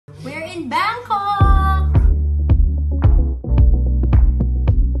in Bangkok!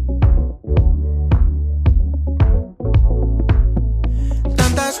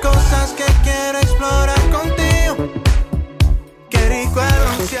 Tantas cosas que quiero explorar contigo. Qué rico el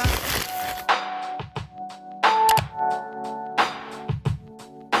broncear.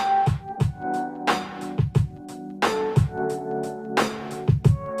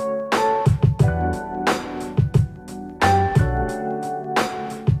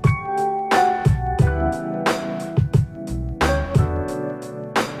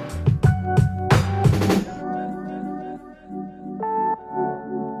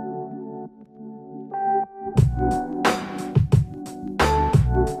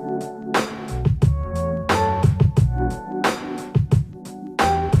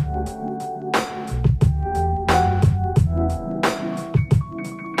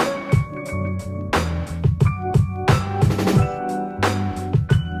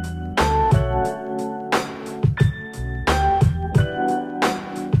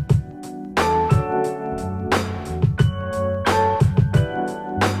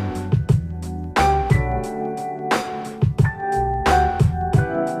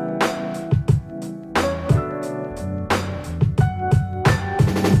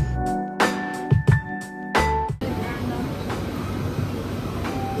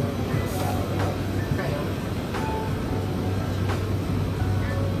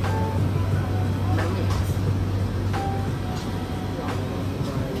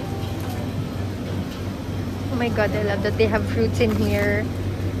 Oh my god, I love that they have fruits in here.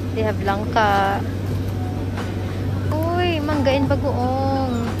 They have langka. Uy, manggain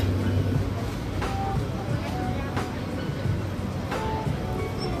bagoong.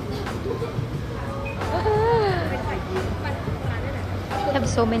 They have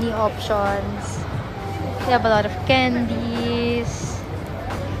so many options. They have a lot of candies.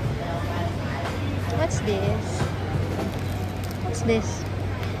 What's this? What's this?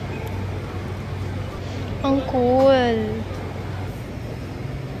 Ang cool.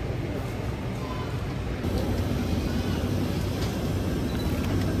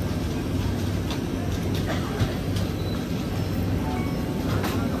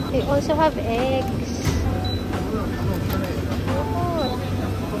 They also have eggs.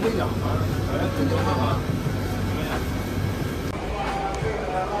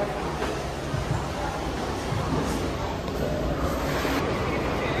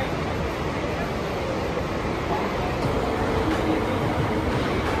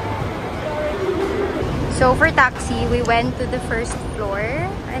 So for taxi, we went to the first floor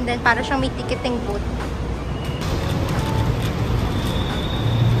and then para siyang may ticketing booth.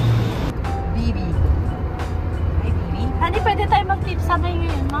 Bibi. Ay, Bibi. Hani, pwede tayo mag-thipsamai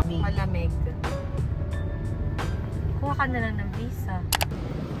ngayon, ma? Malamig. Kuha ka na lang ng visa.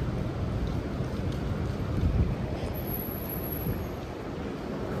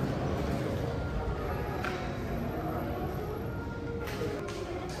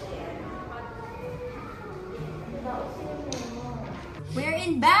 We're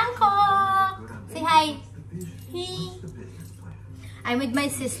in Bangkok! Say hi! Hey! I'm with my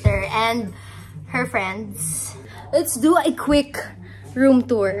sister and her friends. Let's do a quick room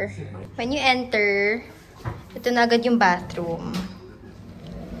tour. When you enter, ito na agad yung bathroom.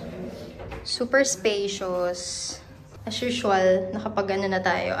 Super spacious. As usual, nakapag ano na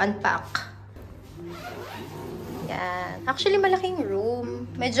tayo, unpack. Yan. Actually, malaking room.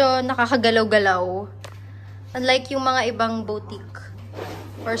 Medyo nakakagalaw-galaw. Unlike yung mga ibang boutique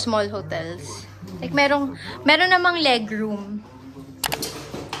or small hotels. Like, meron namang leg room.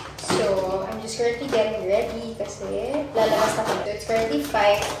 So, I'm just currently getting ready kasi lalabas na kami. So, it's currently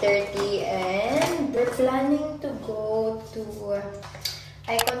 5:30 and we're planning to go to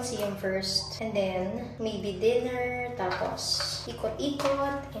Icon Museum first. And then, maybe dinner, tapos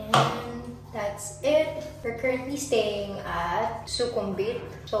ikot-ikot, and that's it. We're currently staying at Sukhumvit.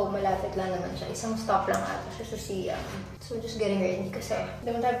 So, malapit lang naman siya. Isang stop lang ata siya sa Siam. So, just getting ready kasi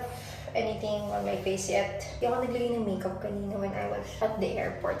don't have anything on my face yet. Hindi ako naglagay ng makeup kanina when I was at the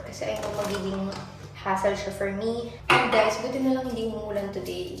airport kasi I know magiging hassle siya for me. And guys, buti na lang hindi umuulan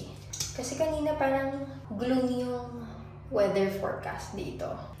today. Kasi kanina parang gloomy yung weather forecast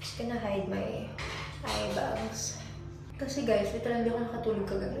dito. Just gonna hide my eye bags. Kasi guys, literal, hindi ako nakatulog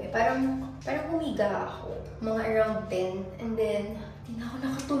kagabi. Parang humiga ako. Mga around 10. And then, hindi na ako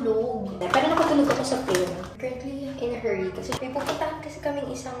nakatulog. Pero nakatulog ako sa plane. Currently, in a hurry. Kasi may pupuntahan kasi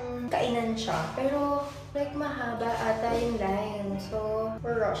kaming isang kainan siya. Pero, like, mahaba ata yung line. So,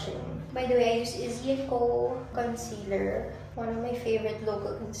 we're rushing. By the way, I use Izzy & Co. concealer. One of my favorite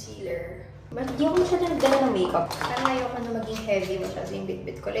local concealer. But di ako masyadong nagdala ng makeup. Parang ayoko na maging heavy masyado yung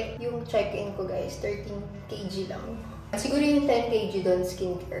bit-bit ko. Like, yung check-in ko guys, 13 kg lang. Siguro yung 10 kg doon,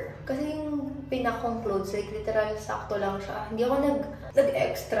 skincare. Kasi yung pinakong clothes, like literal sakto lang siya. Hindi ako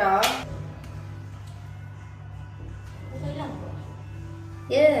nag-extra. Okay lang po.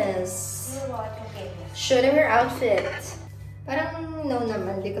 Yes. Shooting her outfit. Parang no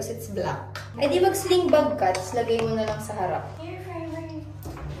naman because it's black. Ay di mag-sling bag ka, tapos lagay mo na lang sa harap. Here, friend.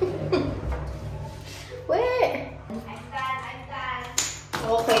 Where? I'm done.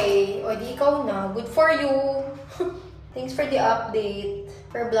 Okay. O di ikaw na. Good for you. Thanks for the update.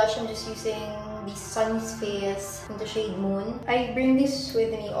 For blush, I'm just using the Sunny's Face in the shade Moon. I bring this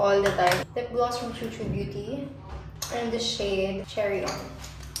with me all the time. Lip gloss from True Beauty. And the shade Cherry On.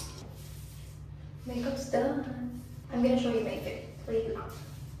 Makeup's done. I'm gonna show you my fit. Wait lang.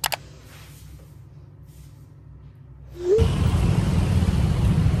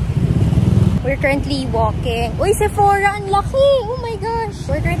 We're currently walking. Uy, Sephora! Ang laki! Oh my gosh!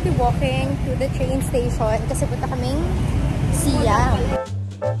 We're currently walking to the train station kasi punta kaming Siam.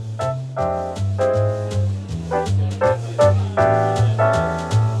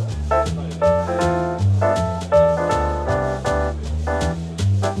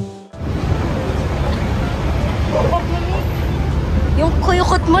 Yung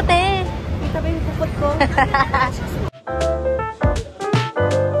kuyukot mo, te! Kita ba yung kukot ko?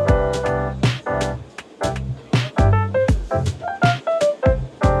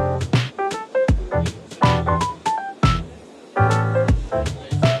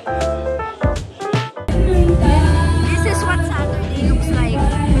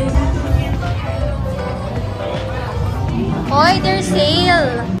 Hoy, there's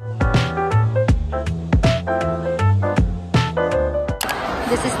sale!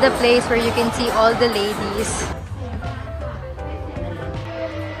 This is the place where you can see all the ladies.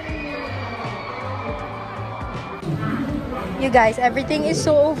 You guys, everything is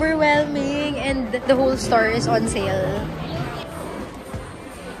so overwhelming and the whole store is on sale.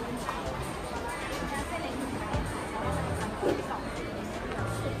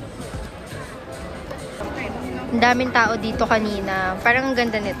 Ang daming tao dito kanina. Parang ang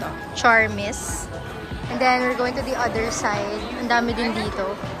ganda nito. Charmis. And then, we're going to the other side. Ang dami din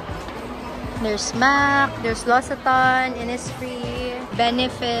dito. There's MAC, there's L'Occitane, Innisfree,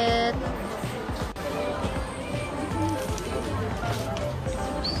 Benefit.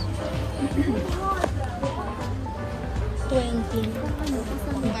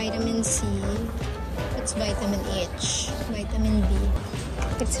 Vitamin C. It's vitamin H. Vitamin B.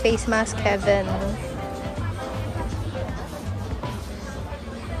 It's face mask heaven.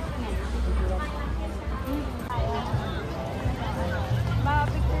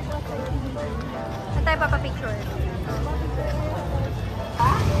 Saan tayo papapicture?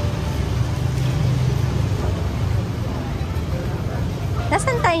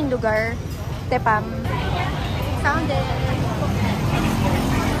 Nasaan tayong lugar? Tepam. Sounded.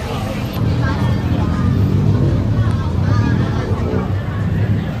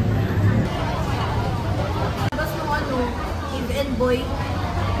 Tapos nung ano, Eve and Boy.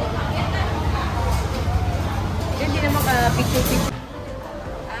 Hindi na maka-picture-picture.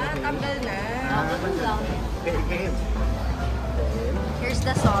 Tanggal na. Here's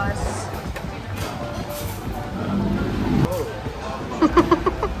the sauce.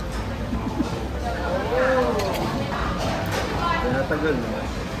 Tagal na.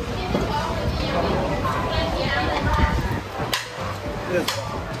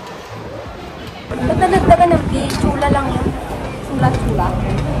 Ba't nagdagdagan ng B? Chula lang yun. Chula.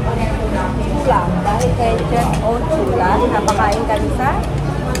 Chula. Dahil kay Chef O Chula, napakain kami sa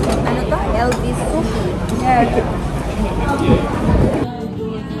ano to? LB Suki. Yeah.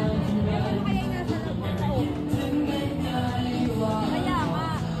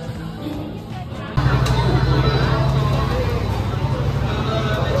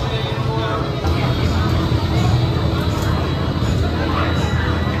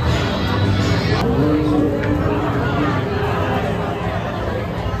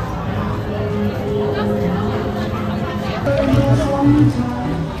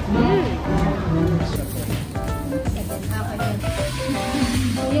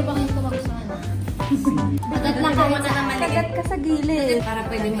 Kagat ka sa gilid. Para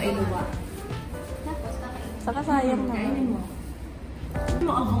pwede mo iluwa. Saka sayang na. Yung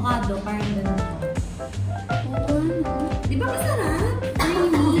avocado, parang gano'n. Di ba masarap?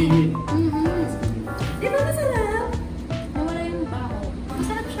 Di ba masarap? Nawala yung baho.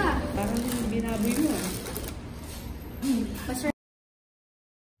 Masarap siya. Parang binaboy mo. Masarap.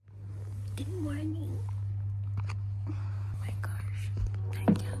 Good morning. Oh my gosh.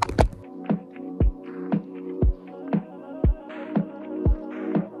 Thank you.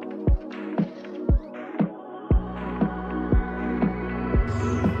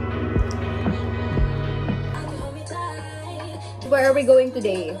 where are we going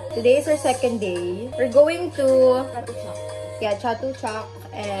today? Today is our second day. We're going to chatuchak,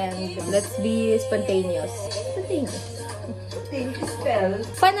 and let's be spontaneous. Spell.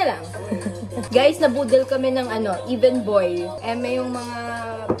 Fun na lang. Guys, nabudol kami ng even boy. May yung mga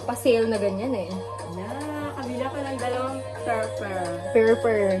pa-sale na ganyan eh. Kabila ka ng dalawang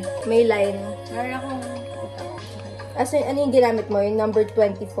Per. May line. Meron akong... Ano yung ginamit mo? Yung number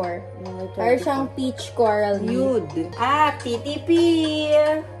 24. Para siyang peach coral nude. TTP!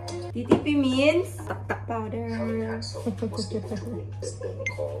 TTP means tak-tak powder.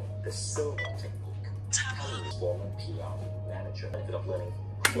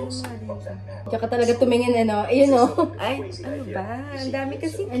 Tsaka talaga tumingin ayun Ay, ano ba? Ang dami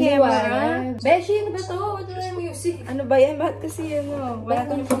kasi camera. Beshi, ano ba to? Ano na yung music? Ano ba yan? Bakit kasi wala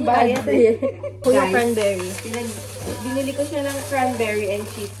kang pambayad Kuya cranberry. Binili ko siya ng cranberry and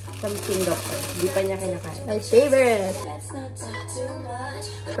cheese from Singapore. Hindi pa niya kinakain. My favorite.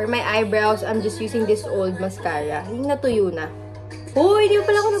 For my eyebrows, I'm just using this old mascara. Yung natuyo na. Uy, hindi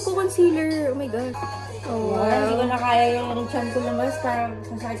pa pala ako nagko-concealer. Oh my God. Oh, wow. Hindi ko na kaya yung chan ko naman. Parang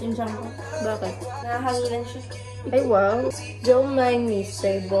sasakit yung chan ko. Bakit? Nahanginan siya. Ay, wow. Don't mind me,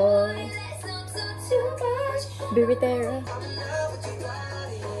 say boy. Biritera.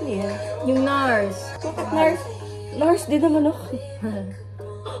 Yeah. Yung NARS. Bakit NARS? NARS din naman ako.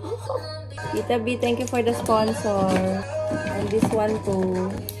 Tita B, thank you for the sponsor. And this one too.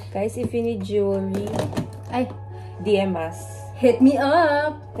 Guys, if you need jewelry, DM us. Hit me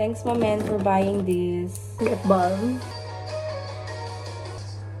up! Thanks, Mamen, for buying this. Lip balm.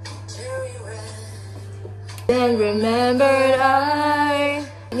 Then remembered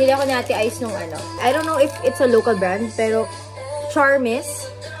Hindi ako nati ice nung I don't know if it's a local brand, pero Charmis.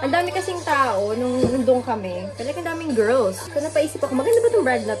 Ang dami kasing tao nung nandun kami. Talagang daming girls. Kaya napaisip ako, maganda ba itong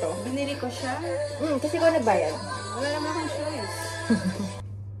brand na to? Binili ko siya. Kasi ko nagbayad. Wala naman akong choice.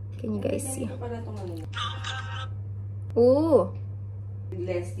 Can you guys see? Ooh. Ooh.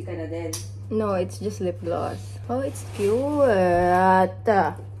 Lesty ka na din. No, it's just lip gloss. Oh, it's cute.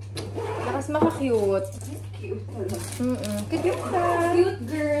 Lakas maka-cute. Cute pala. Cute ka. Cute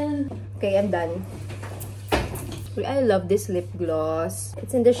girl. Okay, I'm done. I love this lip gloss.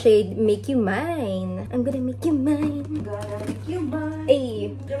 It's in the shade Make You Mine. I'm gonna make you mine. Gonna make you mine.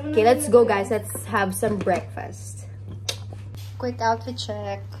 Hey. Okay, let's go, guys. Let's have some breakfast. Quick outfit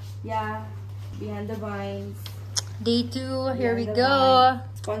check. Yeah. Behind the Vines. Day 2. Here we go.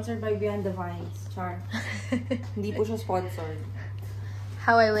 Sponsored by Behind the Vines. Char. Hindi po siya sponsored.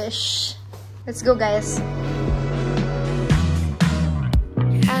 How I wish. Let's go, guys.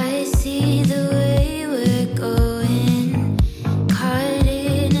 I see the way we're going. Caught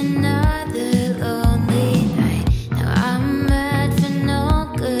in another lonely night. Now I'm mad for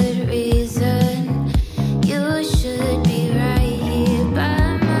no good reason. You should be right here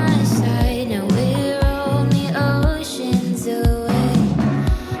by my side. Now we're only oceans away.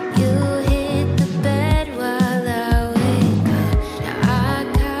 You hit the bed while I wake up. Now I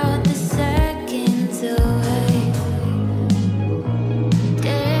count the seconds away.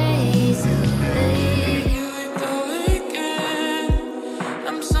 Days away. Here we go again.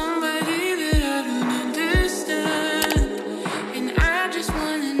 I'm somebody that I don't understand, and I just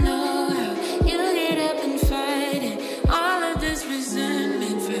wanna know how you get up and fight it. All of this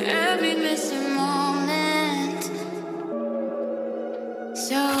resentment for every missing moment.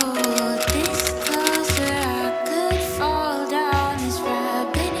 So this closer, I could fall down this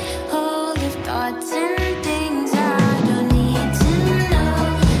rabbit hole of thoughts and things I don't need to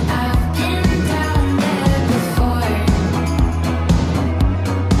know. I've been down there before.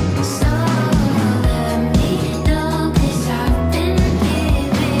 So let me know, 'cause I've been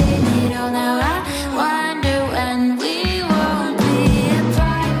giving it all. Now I wonder when we won't be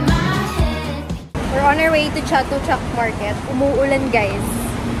apart. My head. We're on our way to Chatuchak Market. Umuulan, guys.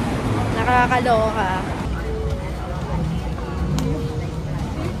 Nakakaloka.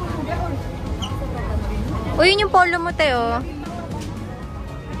 Uy, yun yung polo mo, Teo.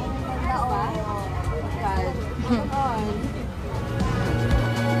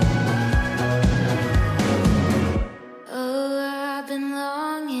 Oh, I've been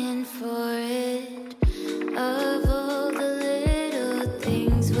longing for it. Of all the little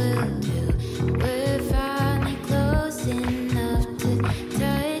things we'll do, we're finally close enough to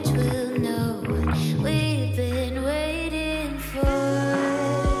touch. We'll know what we've been waiting for.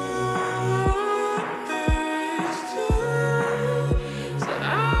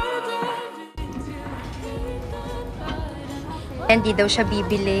 Hindi daw siya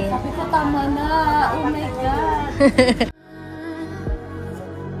bibili. Sabi ko, tama na. Oh my God.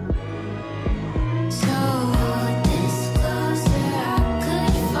 So this closer,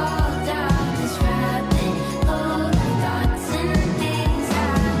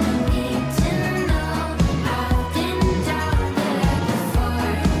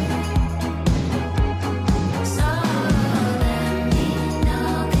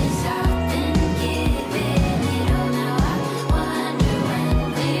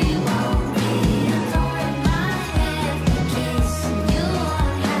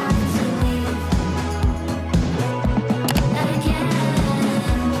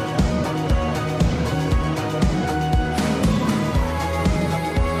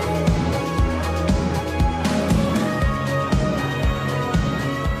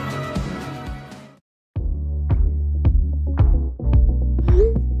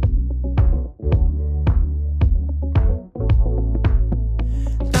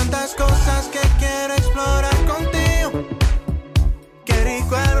 tantas cosas que quiero explorar contigo. Qué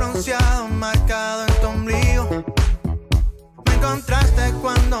rico el bronceado marcado en tu ombligo. Me encontraste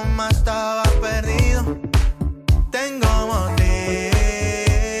cuando más estaba perdido. Tengo